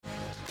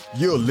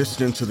You're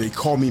listening to the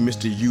Call Me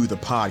Mr. You, the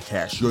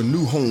podcast, your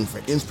new home for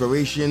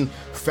inspiration,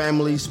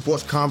 family,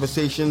 sports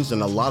conversations,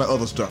 and a lot of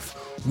other stuff.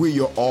 We're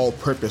your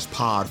all-purpose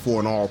pod for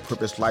an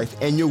all-purpose life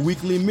and your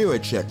weekly mirror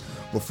check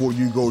before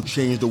you go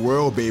change the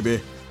world, baby.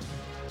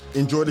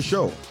 Enjoy the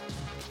show.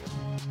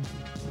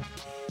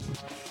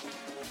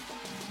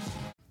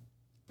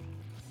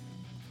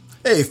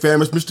 Hey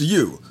fam, it's Mr.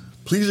 You.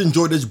 Please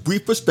enjoy this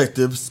brief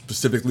perspective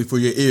specifically for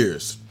your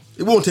ears.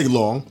 It won't take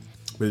long,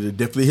 but it'll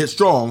definitely hit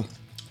strong.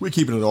 We're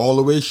keeping it all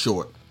the way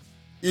short.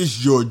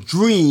 Is your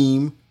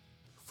dream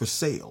for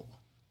sale?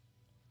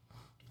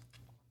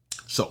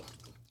 So,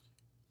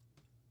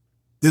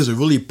 there's a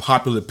really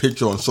popular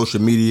picture on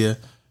social media.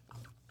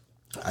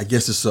 I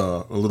guess it's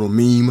a little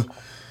meme.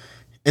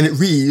 And it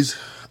reads,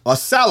 a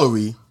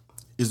salary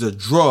is a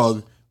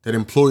drug that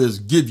employers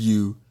give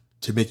you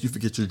to make you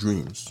forget your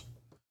dreams.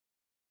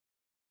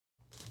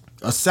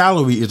 A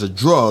salary is a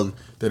drug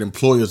that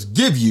employers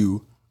give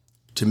you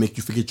to make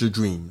you forget your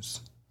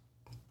dreams.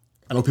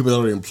 I know people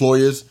that are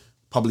employers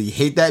probably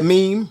hate that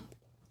meme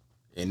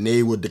and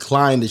they would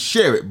decline to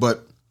share it,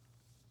 but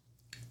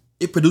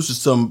it produces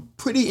some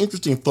pretty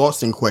interesting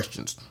thoughts and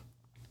questions.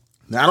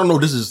 Now, I don't know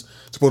if this is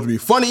supposed to be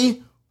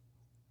funny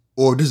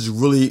or if this is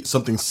really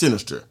something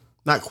sinister.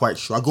 Not quite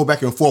sure. I go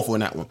back and forth on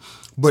that one.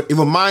 But it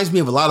reminds me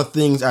of a lot of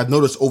things I've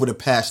noticed over the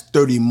past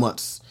 30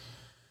 months.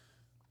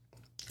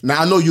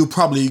 Now, I know you'll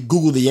probably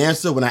Google the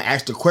answer when I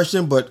ask the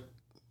question, but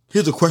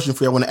here's a question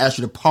for you I want to ask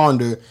you to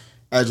ponder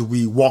as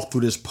we walk through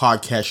this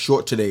podcast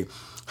short today.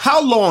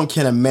 How long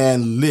can a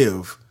man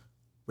live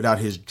without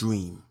his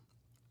dream?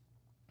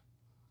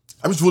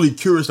 I'm just really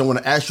curious. I want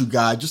to ask you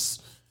guys,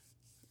 just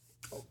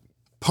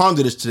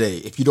ponder this today.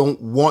 If you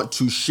don't want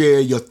to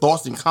share your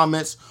thoughts and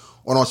comments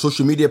on our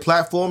social media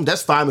platform,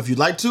 that's fine. If you'd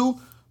like to,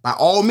 by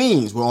all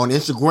means, we're on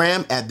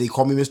Instagram at They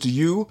Call Me Mr.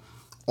 You,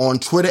 on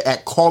Twitter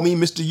at Call Me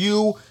Mr.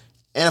 You,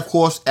 and of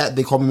course at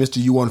They Call Me Mr.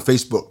 You on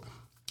Facebook.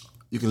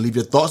 You can leave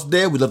your thoughts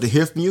there. We'd love to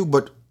hear from you,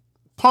 but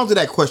ponder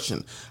that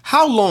question.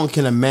 How long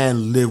can a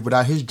man live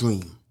without his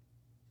dream?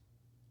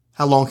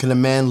 How long can a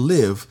man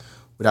live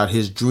without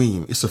his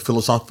dream? It's a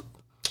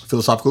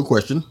philosophical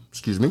question,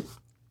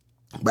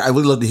 but I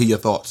would love to hear your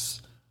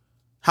thoughts.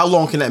 How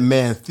long can that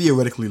man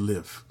theoretically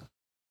live?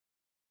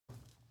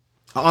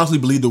 I honestly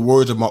believe the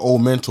words of my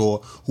old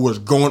mentor who was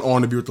going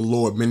on to be with the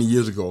Lord many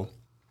years ago,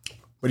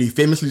 but he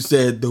famously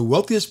said, the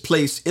wealthiest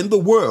place in the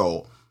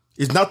world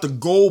is not the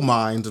gold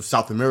mines of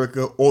South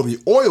America or the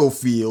oil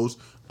fields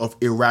of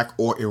Iraq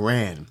or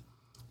Iran.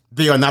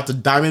 They are not the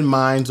diamond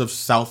mines of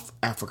South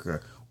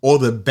Africa or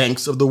the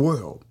banks of the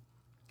world.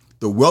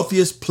 The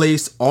wealthiest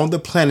place on the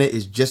planet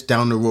is just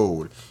down the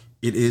road.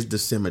 It is the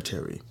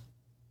cemetery.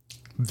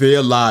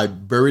 There lie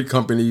buried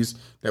companies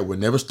that were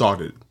never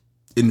started,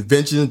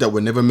 inventions that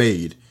were never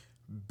made,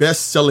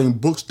 best-selling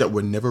books that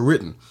were never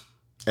written,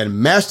 and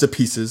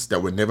masterpieces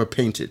that were never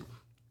painted.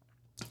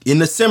 In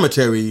the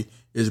cemetery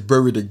is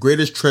buried the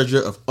greatest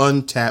treasure of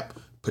untapped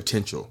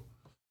potential.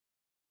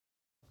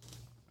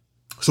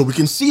 So we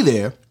can see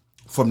there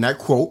from that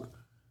quote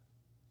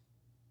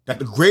that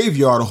the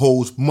graveyard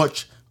holds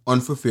much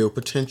unfulfilled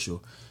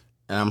potential.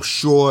 And I'm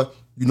sure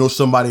you know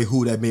somebody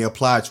who that may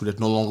apply to that's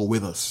no longer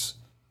with us.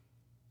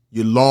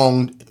 You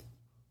long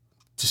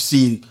to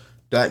see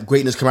that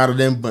greatness come out of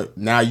them, but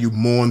now you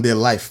mourn their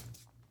life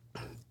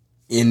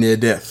in their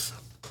death.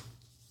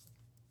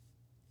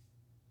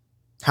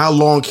 How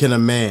long can a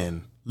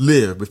man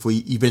live before he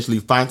eventually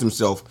finds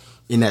himself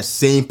in that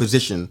same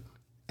position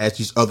as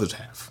these others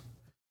have?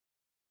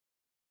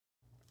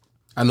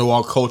 I know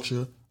our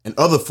culture and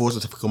other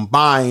forces have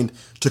combined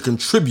to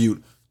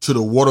contribute to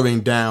the watering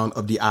down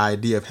of the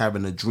idea of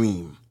having a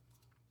dream.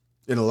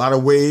 In a lot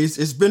of ways,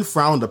 it's been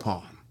frowned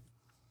upon.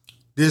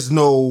 There's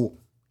no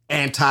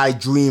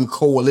anti-dream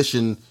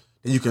coalition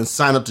that you can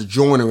sign up to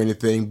join or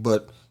anything,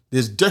 but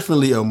there's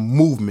definitely a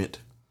movement,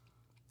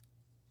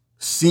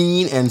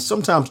 seen and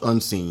sometimes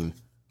unseen,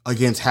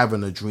 against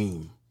having a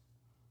dream.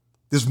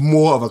 There's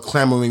more of a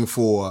clamoring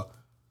for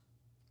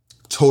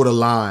toe the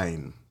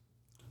line,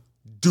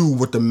 do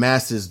what the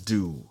masses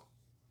do,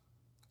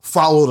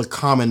 follow the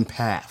common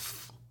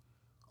path,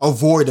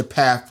 avoid the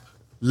path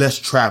less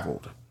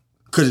traveled,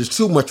 because there's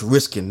too much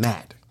risk in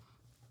that.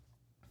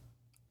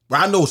 But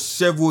I know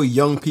several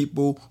young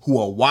people who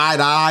are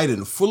wide-eyed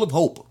and full of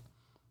hope,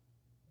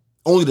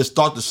 only to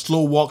start the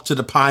slow walk to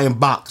the pie and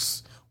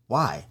box.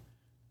 Why?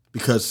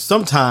 Because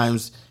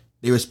sometimes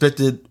they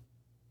respected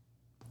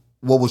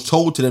what was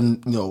told to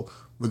them,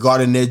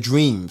 regarding their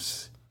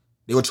dreams.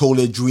 They were told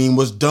their dream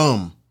was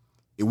dumb.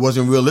 It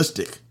wasn't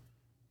realistic.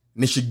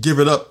 And they should give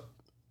it up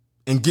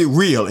and get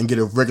real and get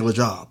a regular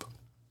job.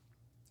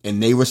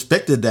 And they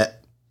respected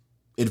that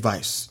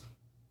advice.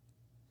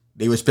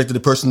 They respected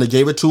the person that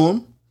gave it to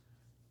them.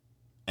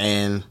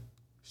 And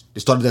they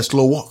started that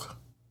slow walk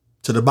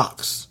to the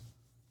box.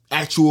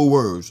 Actual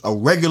words, a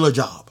regular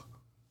job.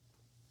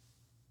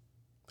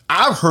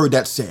 I've heard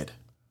that said.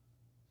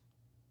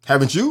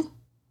 Haven't you?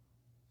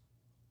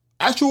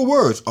 Actual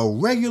words, a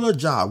regular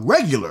job.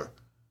 Regular.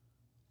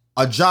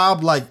 A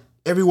job like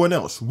everyone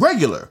else.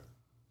 Regular.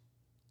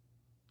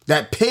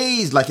 that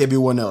pays like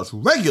everyone else,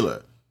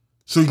 regular,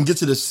 so you can get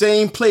to the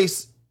same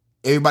place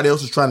everybody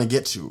else is trying to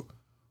get to,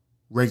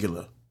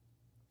 regular.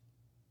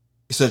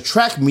 It's a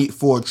track meet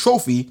for a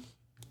trophy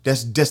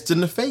that's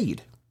destined to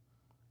fade.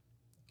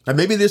 Now,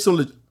 maybe there's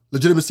some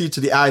legitimacy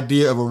to the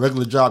idea of a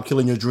regular job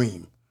killing your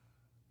dream.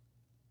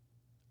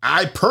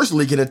 I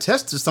personally can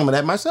attest to some of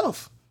that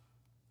myself.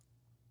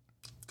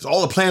 Because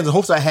all the plans and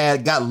hopes I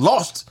had got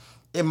lost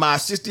in my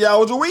 60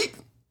 hours a week.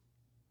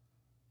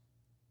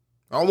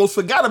 I almost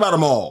forgot about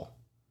them all.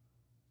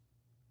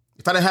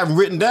 If I didn't have them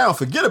written down,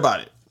 forget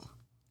about it.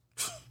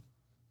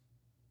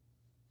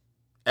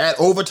 Add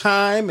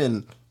overtime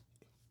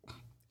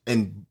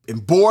and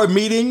board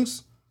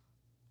meetings.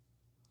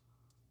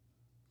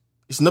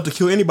 It's enough to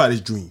kill anybody's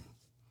dream.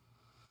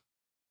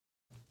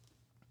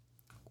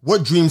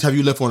 What dreams have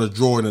you left on a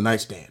drawer in the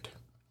nightstand?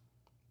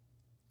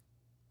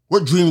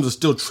 What dreams are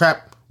still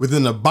trapped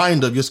within the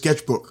binder of your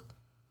sketchbook?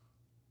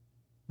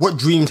 What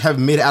dreams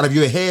haven't made it out of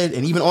your head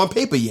and even on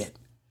paper yet?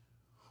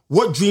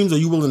 What dreams are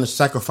you willing to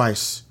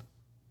sacrifice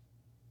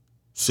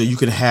so you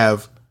can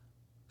have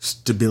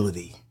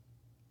stability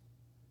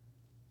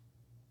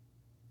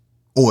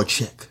or a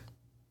check?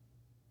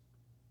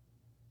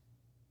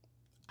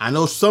 I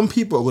know some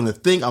people are going to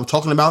think I'm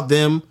talking about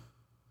them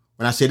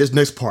when I say this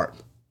next part.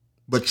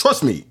 But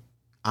trust me,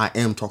 I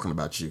am talking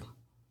about you.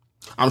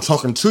 I'm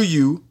talking to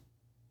you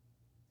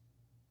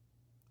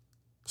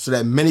so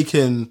that many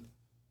can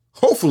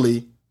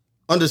hopefully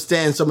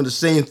understand some of the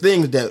same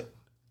things that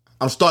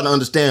I'm starting to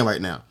understand right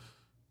now.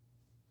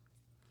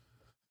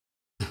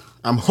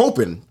 I'm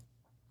hoping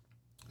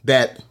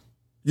that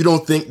you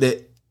don't think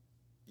that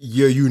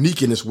you're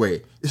unique in this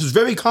way. This is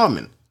very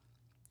common.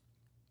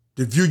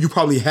 The view you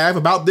probably have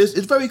about this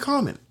is very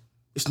common.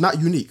 It's not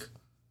unique.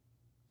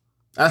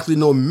 I actually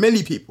know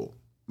many people,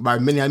 by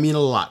many I mean a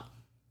lot,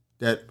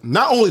 that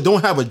not only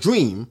don't have a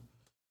dream,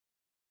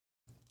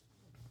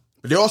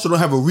 but they also don't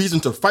have a reason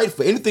to fight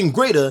for anything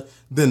greater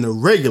than the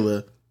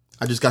regular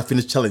I just got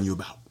finished telling you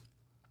about.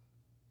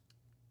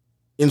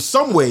 In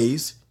some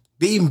ways,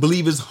 they even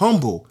believe it's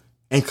humble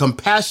and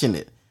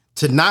compassionate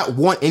to not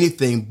want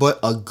anything but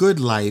a good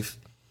life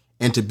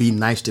and to be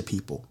nice to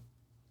people.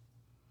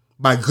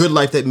 By good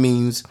life, that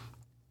means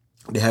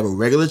they have a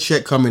regular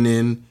check coming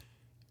in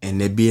and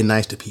they're being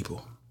nice to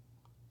people.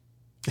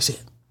 That's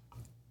it.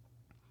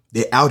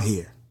 They're out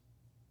here.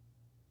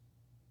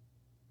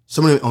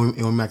 Some of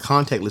them on my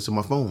contact list on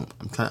my phone.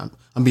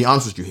 I'm being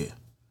honest with you here.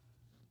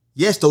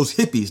 Yes, those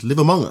hippies live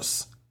among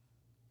us.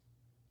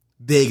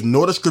 They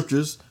ignore the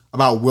scriptures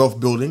about wealth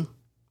building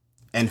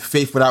and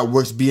faith without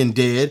works being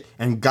dead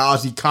and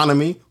God's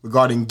economy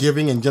regarding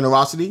giving and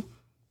generosity.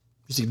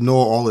 Just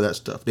ignore all of that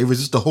stuff. They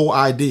resist the whole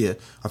idea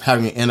of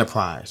having an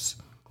enterprise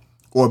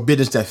or a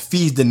business that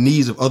feeds the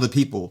needs of other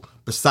people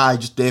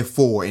besides just their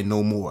for and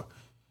no more.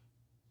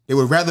 They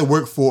would rather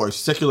work for a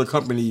secular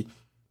company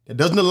that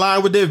doesn't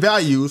align with their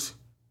values,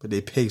 but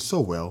they pay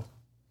so well.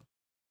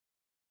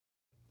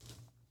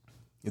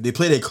 If they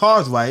play their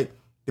cards right,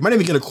 they might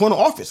even get a corner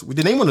office with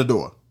their name on the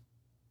door.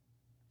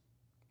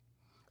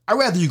 I'd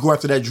rather you go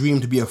after that dream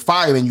to be a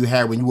fireman you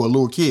had when you were a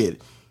little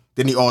kid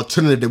than the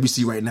alternative that we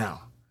see right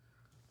now.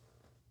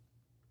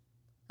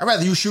 I'd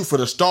rather you shoot for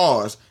the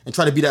stars and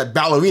try to be that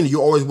ballerina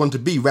you always wanted to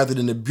be rather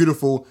than the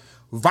beautiful,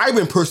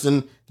 vibrant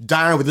person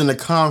dying within the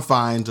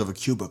confines of a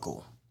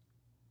cubicle.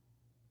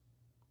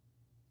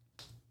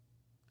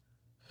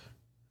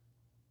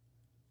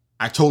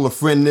 I told a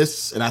friend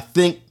this, and I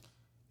think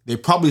they're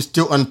probably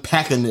still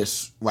unpacking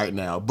this right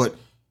now. But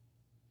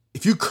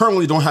if you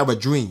currently don't have a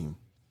dream,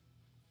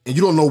 and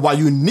you don't know why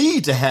you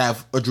need to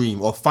have a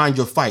dream or find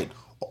your fight,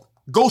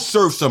 go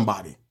serve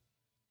somebody.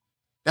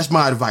 That's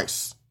my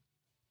advice.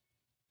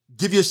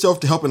 Give yourself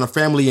to helping a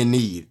family in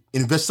need.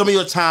 Invest some of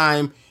your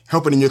time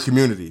helping in your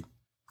community.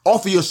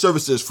 Offer your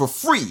services for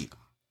free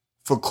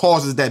for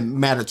causes that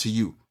matter to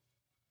you.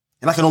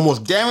 And I can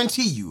almost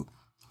guarantee you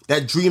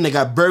that dream that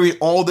got buried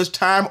all this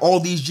time, all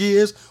these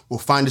years, will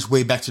find its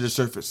way back to the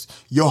surface.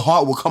 Your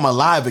heart will come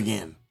alive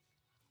again.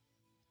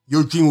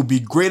 Your dream will be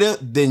greater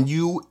than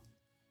you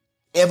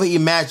ever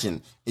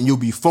imagined, and you'll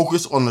be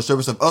focused on the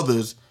service of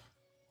others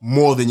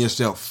more than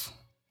yourself.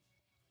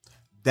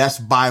 That's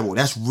Bible.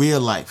 That's real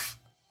life.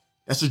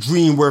 That's a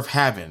dream worth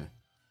having,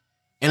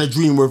 and a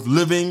dream worth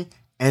living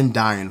and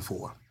dying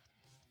for.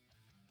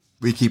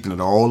 We're keeping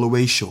it all the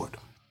way short.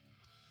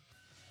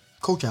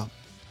 Coach out.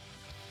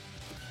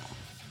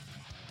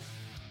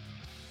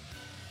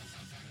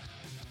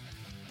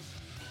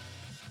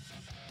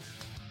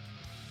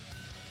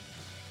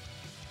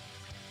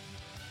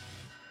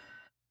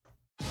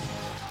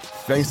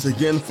 Thanks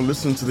again for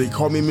listening to the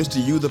Call Me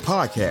Mr. You, the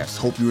podcast.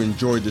 Hope you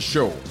enjoyed the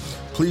show.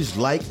 Please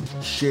like,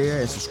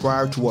 share, and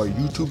subscribe to our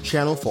YouTube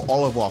channel for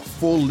all of our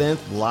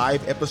full-length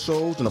live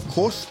episodes. And of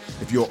course,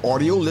 if you're an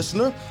audio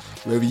listener,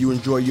 wherever you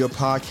enjoy your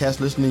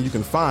podcast listening, you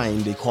can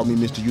find the Call Me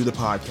Mr. You, the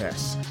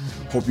podcast.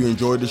 Hope you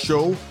enjoyed the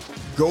show.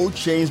 Go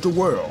change the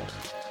world.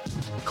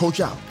 Coach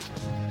out.